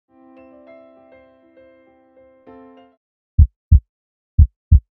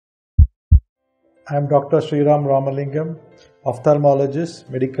I am Dr. Sriram Ramalingam, Ophthalmologist,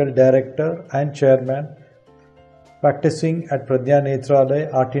 Medical Director and Chairman, practicing at Pradnya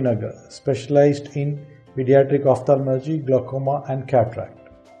Nethralaya, Nagar, specialized in pediatric ophthalmology, glaucoma and cataract.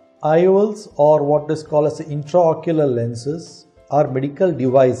 IOLs, or what is called as intraocular lenses, are medical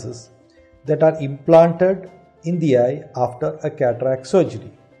devices that are implanted in the eye after a cataract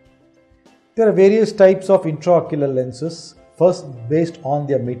surgery. There are various types of intraocular lenses. First, based on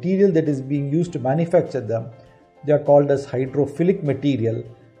their material that is being used to manufacture them, they are called as hydrophilic material,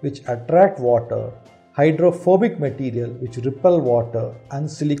 which attract water, hydrophobic material, which repel water,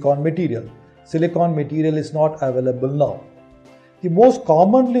 and silicone material. Silicone material is not available now. The most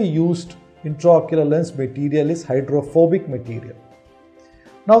commonly used intraocular lens material is hydrophobic material.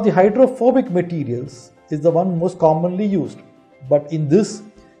 Now, the hydrophobic materials is the one most commonly used, but in this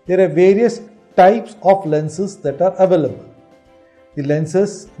there are various types of lenses that are available. The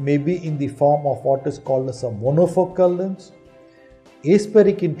lenses may be in the form of what is called as a monofocal lens,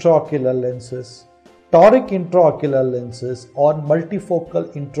 aspheric intraocular lenses, toric intraocular lenses, or multifocal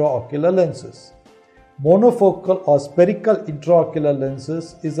intraocular lenses. Monofocal or spherical intraocular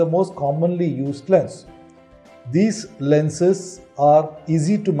lenses is the most commonly used lens. These lenses are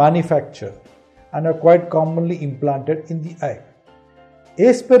easy to manufacture and are quite commonly implanted in the eye.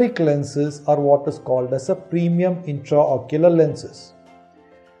 Aspheric lenses are what is called as a premium intraocular lenses.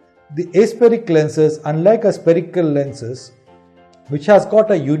 The aspheric lenses, unlike a spherical lenses, which has got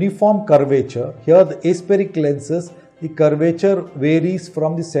a uniform curvature, here the aspheric lenses, the curvature varies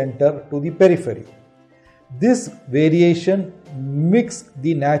from the center to the periphery. This variation mimics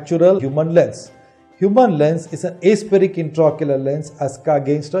the natural human lens. Human lens is an aspheric intraocular lens as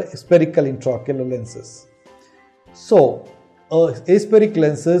against a spherical intraocular lenses. So, aspheric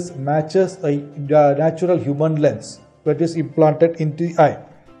lenses matches a natural human lens that is implanted into the eye.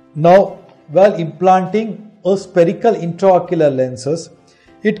 Now, while implanting a spherical intraocular lenses,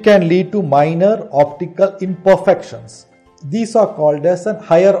 it can lead to minor optical imperfections. These are called as an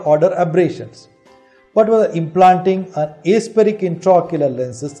higher order abrasions. But while implanting an aspheric intraocular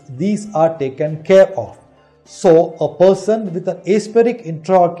lenses, these are taken care of. So, a person with an aspheric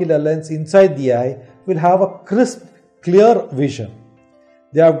intraocular lens inside the eye will have a crisp, clear vision.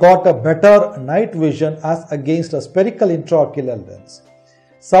 They have got a better night vision as against a spherical intraocular lens.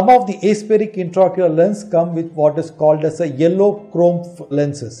 Some of the aspheric intraocular lens come with what is called as a yellow chrome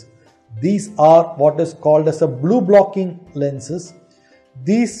lenses. These are what is called as a blue blocking lenses.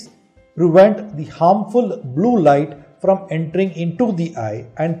 These prevent the harmful blue light from entering into the eye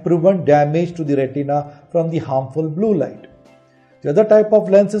and prevent damage to the retina from the harmful blue light. The other type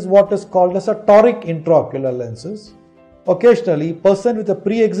of lens is what is called as a toric intraocular lenses. Occasionally, person with a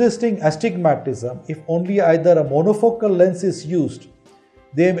pre-existing astigmatism, if only either a monofocal lens is used,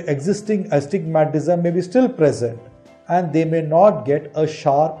 their existing astigmatism may be still present and they may not get a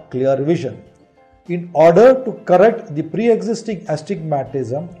sharp, clear vision. In order to correct the pre-existing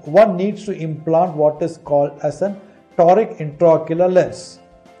astigmatism, one needs to implant what is called as a toric intraocular lens.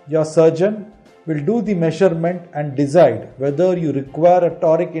 Your surgeon will do the measurement and decide whether you require a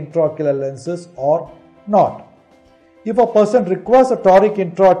toric intraocular lenses or not. If a person requires a toric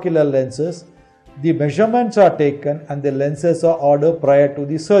intraocular lenses, the measurements are taken and the lenses are ordered prior to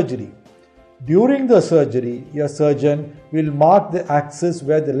the surgery. During the surgery, your surgeon will mark the axis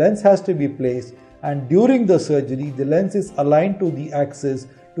where the lens has to be placed, and during the surgery, the lens is aligned to the axis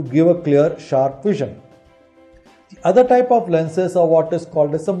to give a clear, sharp vision. The other type of lenses are what is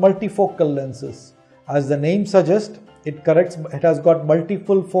called as a multifocal lenses. As the name suggests, it has got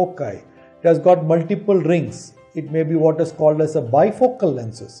multiple foci, it has got multiple rings. It may be what is called as a bifocal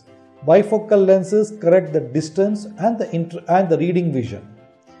lenses. Bifocal lenses correct the distance and the reading vision.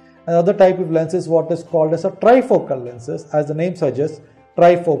 Another type of lens is what is called as a trifocal lenses. As the name suggests,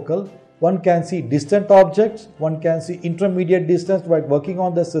 trifocal, one can see distant objects, one can see intermediate distance while working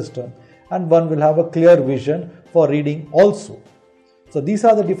on the system, and one will have a clear vision for reading also. So these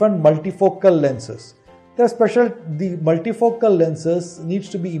are the different multifocal lenses. The multifocal lenses needs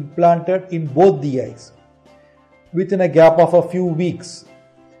to be implanted in both the eyes within a gap of a few weeks.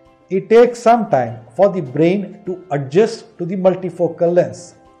 It takes some time for the brain to adjust to the multifocal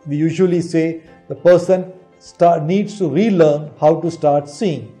lens. We usually say the person needs to relearn how to start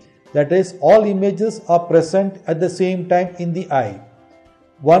seeing. That is, all images are present at the same time in the eye.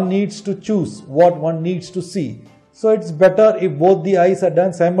 One needs to choose what one needs to see. So it's better if both the eyes are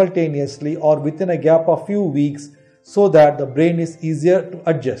done simultaneously or within a gap of few weeks so that the brain is easier to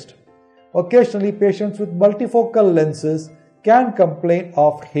adjust. Occasionally, patients with multifocal lenses can complain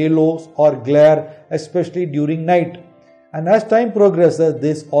of halos or glare, especially during night. And as time progresses,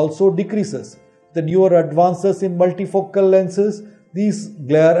 this also decreases. the newer advances in multifocal lenses, these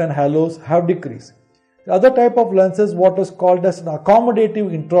glare and halos have decreased. The other type of lenses, what is called as an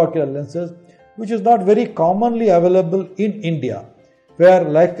accommodative intraocular lenses, which is not very commonly available in India, where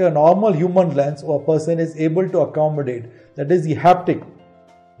like a normal human lens, a person is able to accommodate, that is the haptic.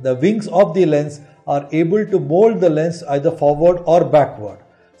 The wings of the lens are able to mold the lens either forward or backward.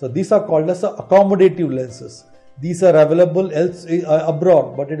 So these are called as accommodative lenses. These are available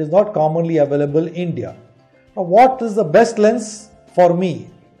abroad, but it is not commonly available in India. Now, what is the best lens for me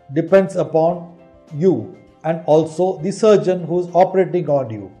depends upon you and also the surgeon who is operating on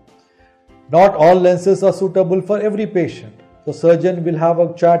you. Not all lenses are suitable for every patient. The surgeon will have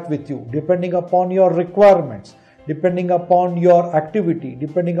a chat with you depending upon your requirements, depending upon your activity,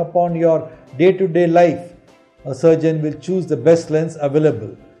 depending upon your day-to-day life. A surgeon will choose the best lens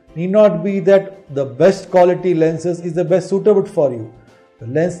available. Need not be that the best quality lenses is the best suitable for you.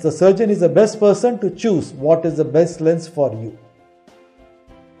 The surgeon is the best person to choose what is the best lens for you.